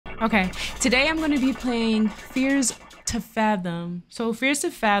Okay, today I'm going to be playing Fears to Fathom. So Fears to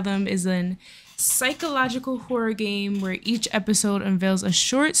Fathom is an psychological horror game where each episode unveils a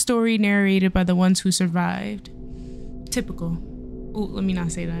short story narrated by the ones who survived. Typical. Oh, let me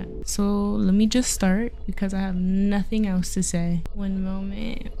not say that. So let me just start because I have nothing else to say. One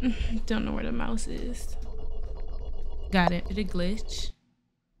moment. Don't know where the mouse is. Got it. Did it glitch?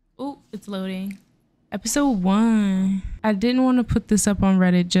 Oh, it's loading. Episode 1. I didn't want to put this up on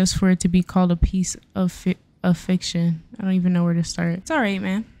Reddit just for it to be called a piece of fiction. I don't even know where to start. It's all right,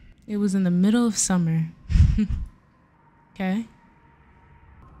 man. It was in the middle of summer. Okay.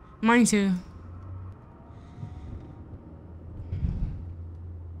 Mine too.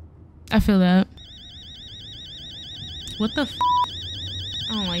 I feel that. What the f?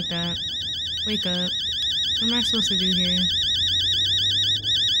 I don't like that. Wake up. What am I supposed to do here?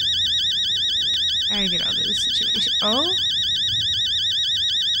 I gotta get out of this situation. Oh?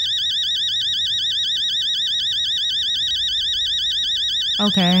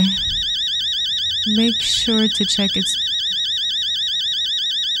 Okay. Make sure to check its...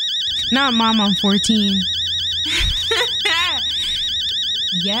 Not mom, I'm 14.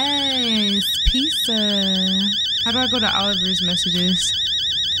 Yes, pizza. How do I go to Oliver's messages?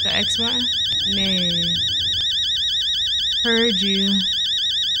 The X button? Nay. Heard you.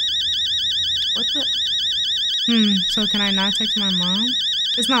 What the? So can I not text my mom?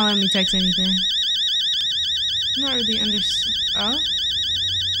 It's not letting me text anything. I'm not really Oh?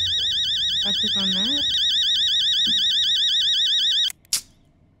 I click on that?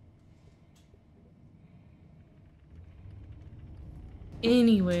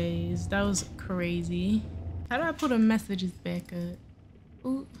 Anyways, that was crazy. How do I put a messages back up?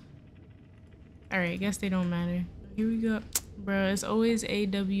 Ooh. Alright, guess they don't matter. Here we go. Bro, it's always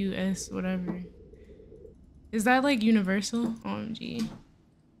AWS whatever. Is that like universal? OMG.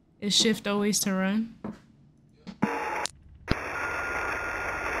 Is shift always to run?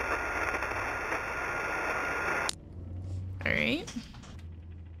 Alright.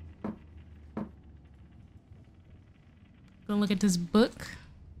 Gonna look at this book.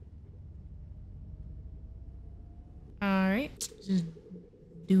 Alright. Just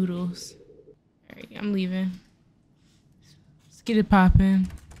doodles. Alright, I'm leaving. Let's get it popping.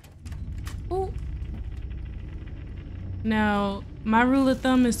 Ooh. Now, my rule of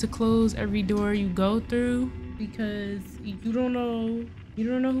thumb is to close every door you go through because you don't know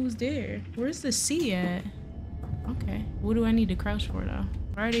who's there. Where's the C at? Okay. What do I need to crouch for though?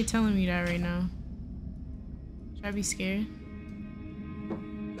 Why are they telling me that right now? Should I be scared?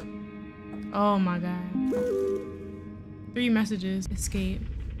 Oh my god. 3 messages. Escape.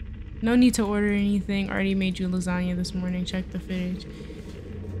 No need to order anything. Already made you lasagna this morning. Check the fridge.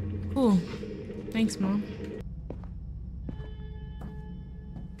 Cool. Thanks, Mom.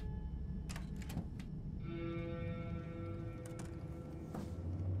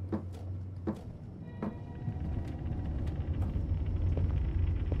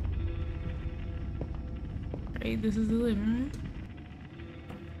 Alright, this is the living room.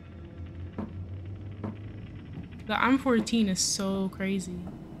 The I'm 14 is so crazy.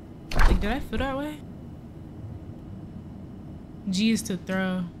 Like, did I feel that way? G is to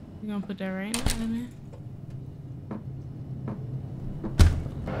throw. You gonna put that right in there?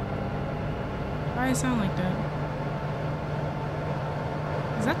 Why it sound like that?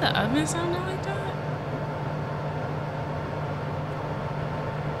 Is that the oven sounding like that?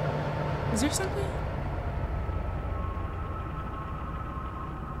 Is there something?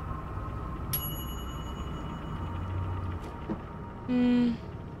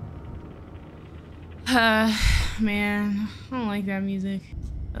 Man, I don't like that music.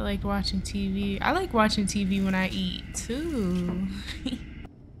 I like watching TV. I like watching TV when I eat too.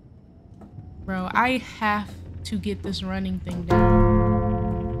 Bro, I have to get this running thing down.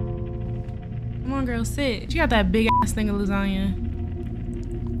 Come on, girl, sit. She got that big ass thing of lasagna.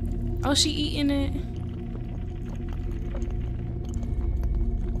 Oh, she eating it.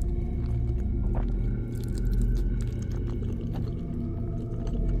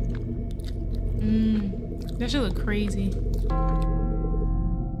 That should look crazy.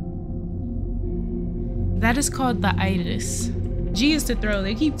 That is called the itis. G is to throw.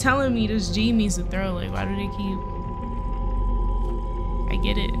 They keep telling me this G means to throw. Like, why do they keep... I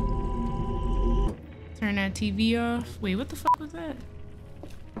get it. Turn that TV off. Wait, what the fuck was that?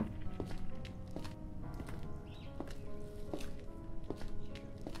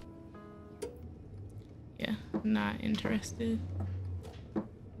 Yeah, not interested.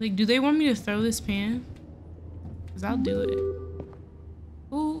 Like, do they want me to throw this pan? Because I'll do it.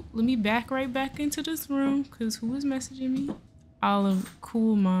 Ooh, let me back right back into this room. Because who is messaging me? Olive,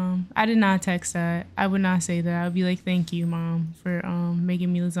 cool, mom. I did not text that. I would not say that. I would be like, thank you, mom, for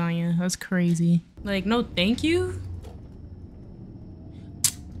making me lasagna. That's crazy. Like, no, thank you.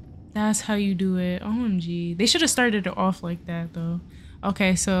 That's how you do it. OMG. They should have started it off like that, though.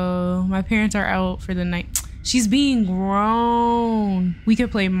 Okay, so my parents are out for the night. She's being grown. We could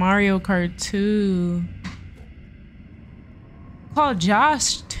play Mario Kart too. Call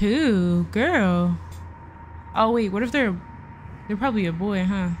Josh too, girl. Oh wait, what if they're probably a boy,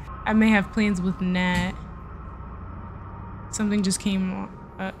 huh? I may have plans with Nat. Something just came on.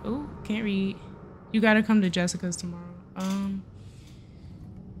 Oh, can't read. You gotta come to Jessica's tomorrow.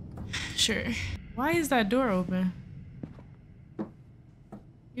 Sure. Why is that door open?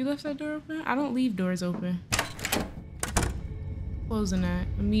 You left that door open? I don't leave doors open. Closing that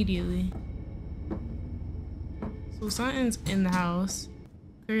immediately. So something's in the house.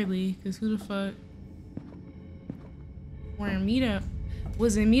 Clearly, because who the fuck? Wearing me to...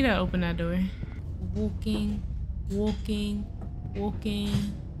 Wasn't me to open that door. Walking.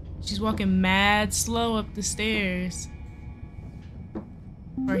 She's walking mad slow up the stairs.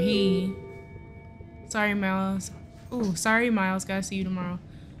 Or he. Sorry, Miles. Ooh, sorry, Miles. Gotta see you tomorrow.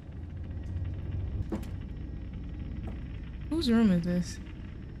 Whose room is this?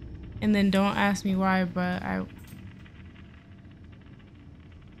 And then don't ask me why, but I...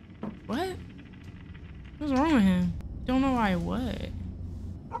 What? What's wrong with him? Don't know why what?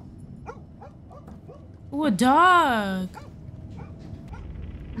 Ooh, a dog!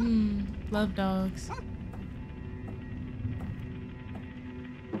 Love dogs.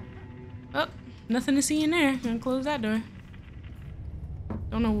 Oh, nothing to see in there. Gonna close that door.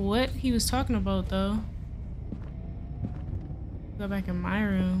 Don't know what he was talking about though. Go back in my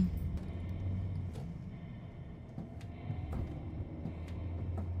room.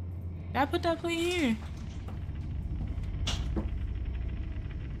 Did I put that plate in here?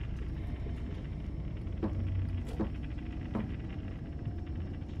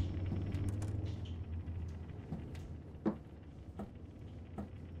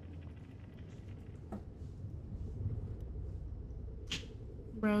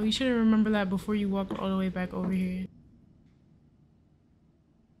 Bro, you should have remembered that before you walked all the way back over here.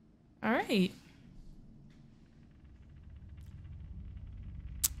 Alright.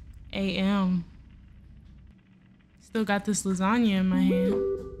 AM. Still got this lasagna in my hand.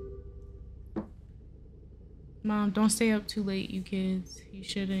 Mom, don't stay up too late, you kids. You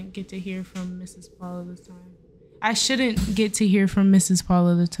shouldn't get to hear from Mrs. Paula this time. I shouldn't get to hear from Mrs.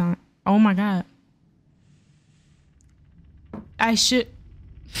 Paula this time. Oh my God. I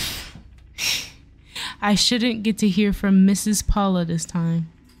shouldn't get to hear from Mrs. Paula this time.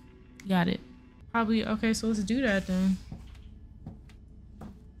 Got it. Probably, okay, so let's do that then.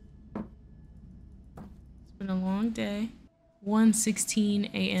 It's been a long day.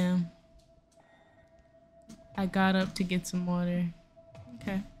 1:16 a.m. I got up to get some water.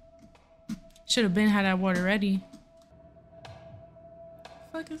 Okay. Should have been had that water ready.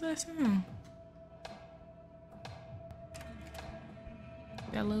 What the fuck is that sound?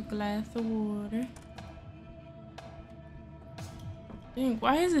 Got a little glass of water. Dang,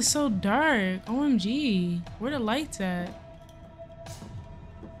 why is it so dark? OMG. Where the lights at?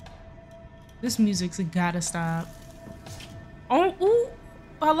 This music's gotta stop. Oh, ooh,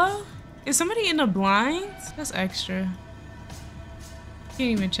 hello? Is somebody in the blinds? That's extra.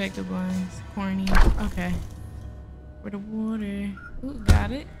 Can't even check the blinds. Corny. Okay. For the water. Ooh,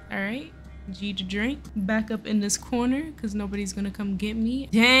 got it. All right. G to drink. Back up in this corner because nobody's gonna come get me.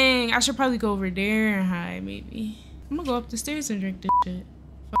 Dang, I should probably go over there and hide maybe. I'm gonna go up the stairs and drink this shit.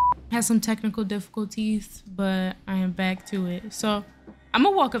 Had some technical difficulties, but I am back to it. So I'm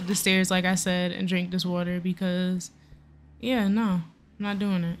gonna walk up the stairs like I said and drink this water because yeah, no, I'm not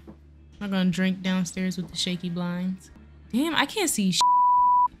doing it. I'm not gonna drink downstairs with the shaky blinds. Damn, I can't see shit.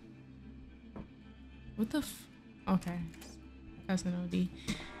 What the f— okay, that's an OD.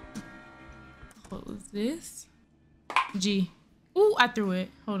 Close this. G. Ooh, I threw it.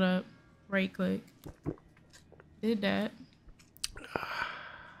 Hold up. Right click. Did that.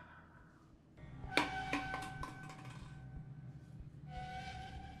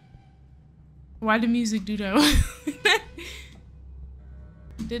 Why did music do that?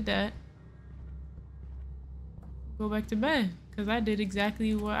 Did that. Go back to bed. Because I did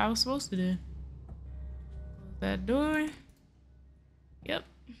exactly what I was supposed to do. Close that door. Yep.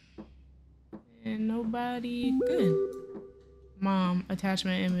 And nobody good. Mom,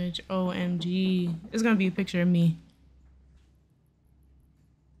 attachment image. OMG. It's gonna be a picture of me.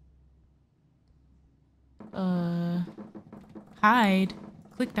 Hide.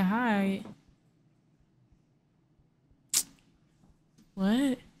 Click to hide.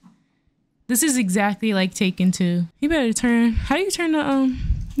 What? This is exactly like Taken 2. He better turn. How do you turn the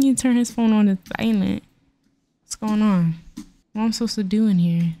you need to turn his phone on to silent. What's going on? What am I supposed to do in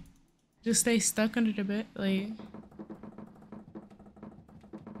here? Just stay stuck under the bed? Like,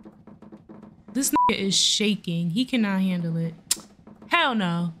 this nigga is shaking. He cannot handle it. Hell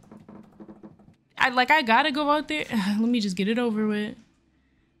no. I gotta go out there. Let me just get it over with.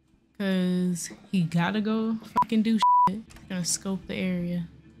 Cause he gotta go fucking do shit. He's gonna scope the area.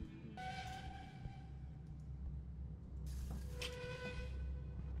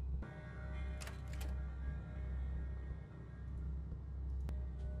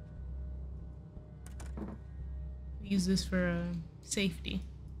 Use this for safety.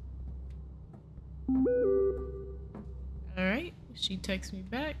 All right, she texts me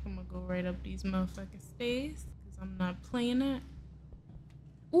back. I'm gonna go right up these motherfucking stairs because I'm not playing that.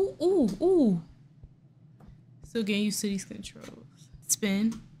 Ooh, ooh, ooh. Still getting used to these controls.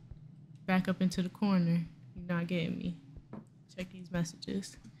 Spin. Back up into the corner. You're not getting me. Check these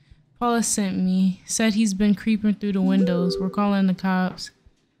messages. Paula sent me. Said he's been creeping through the windows. We're calling the cops.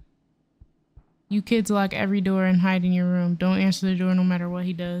 You kids lock every door and hide in your room. Don't answer the door no matter what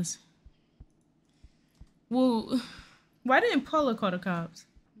he does. Well, why didn't Paula call the cops?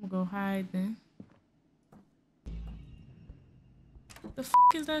 I'm gonna go hide then. What the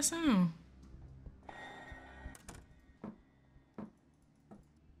fuck is that sound?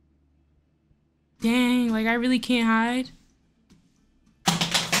 Dang, like I really can't hide?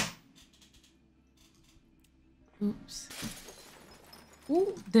 Oops.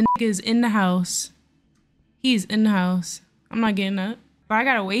 Ooh, the nigga is in the house. He's in the house. I'm not getting up. But I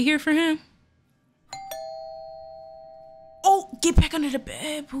gotta wait here for him. Oh, get back under the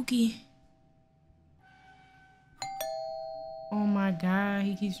bed, Pookie. Oh my God,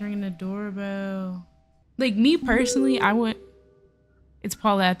 he keeps ringing the doorbell. Like me personally, I would. It's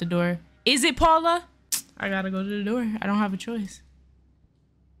Paula at the door. Is it Paula? I gotta go to the door. I don't have a choice.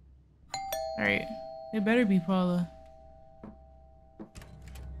 All right, it better be Paula.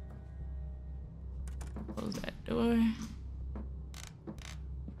 Close that door.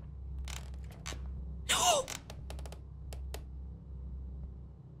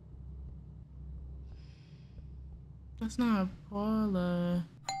 That's not Paula.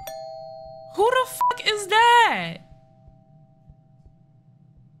 Who the fuck is that?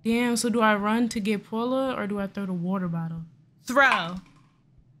 Damn, so do I run to get Paula or do I throw the water bottle? Throw.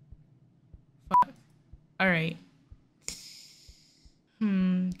 Fuck. All right.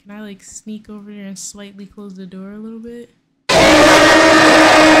 Can I like sneak over there and slightly close the door a little bit?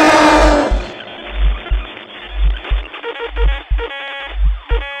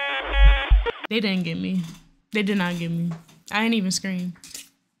 They didn't get me. They did not get me. I didn't even scream.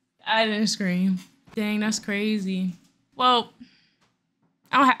 I didn't scream. Dang, that's crazy. Well,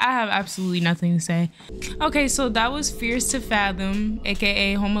 I have absolutely nothing to say. Okay, so that was Fears to Fathom,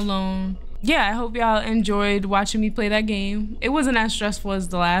 aka Home Alone. Yeah, I hope y'all enjoyed watching me play that game. It wasn't as stressful as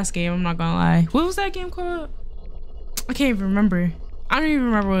the last game, I'm not gonna lie. What was that game called? I can't even remember. I don't even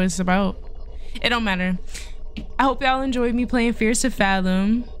remember what it's about. It don't matter. I hope y'all enjoyed me playing Fears to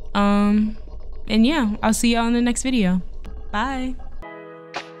Fathom. And yeah, I'll see y'all in the next video. Bye.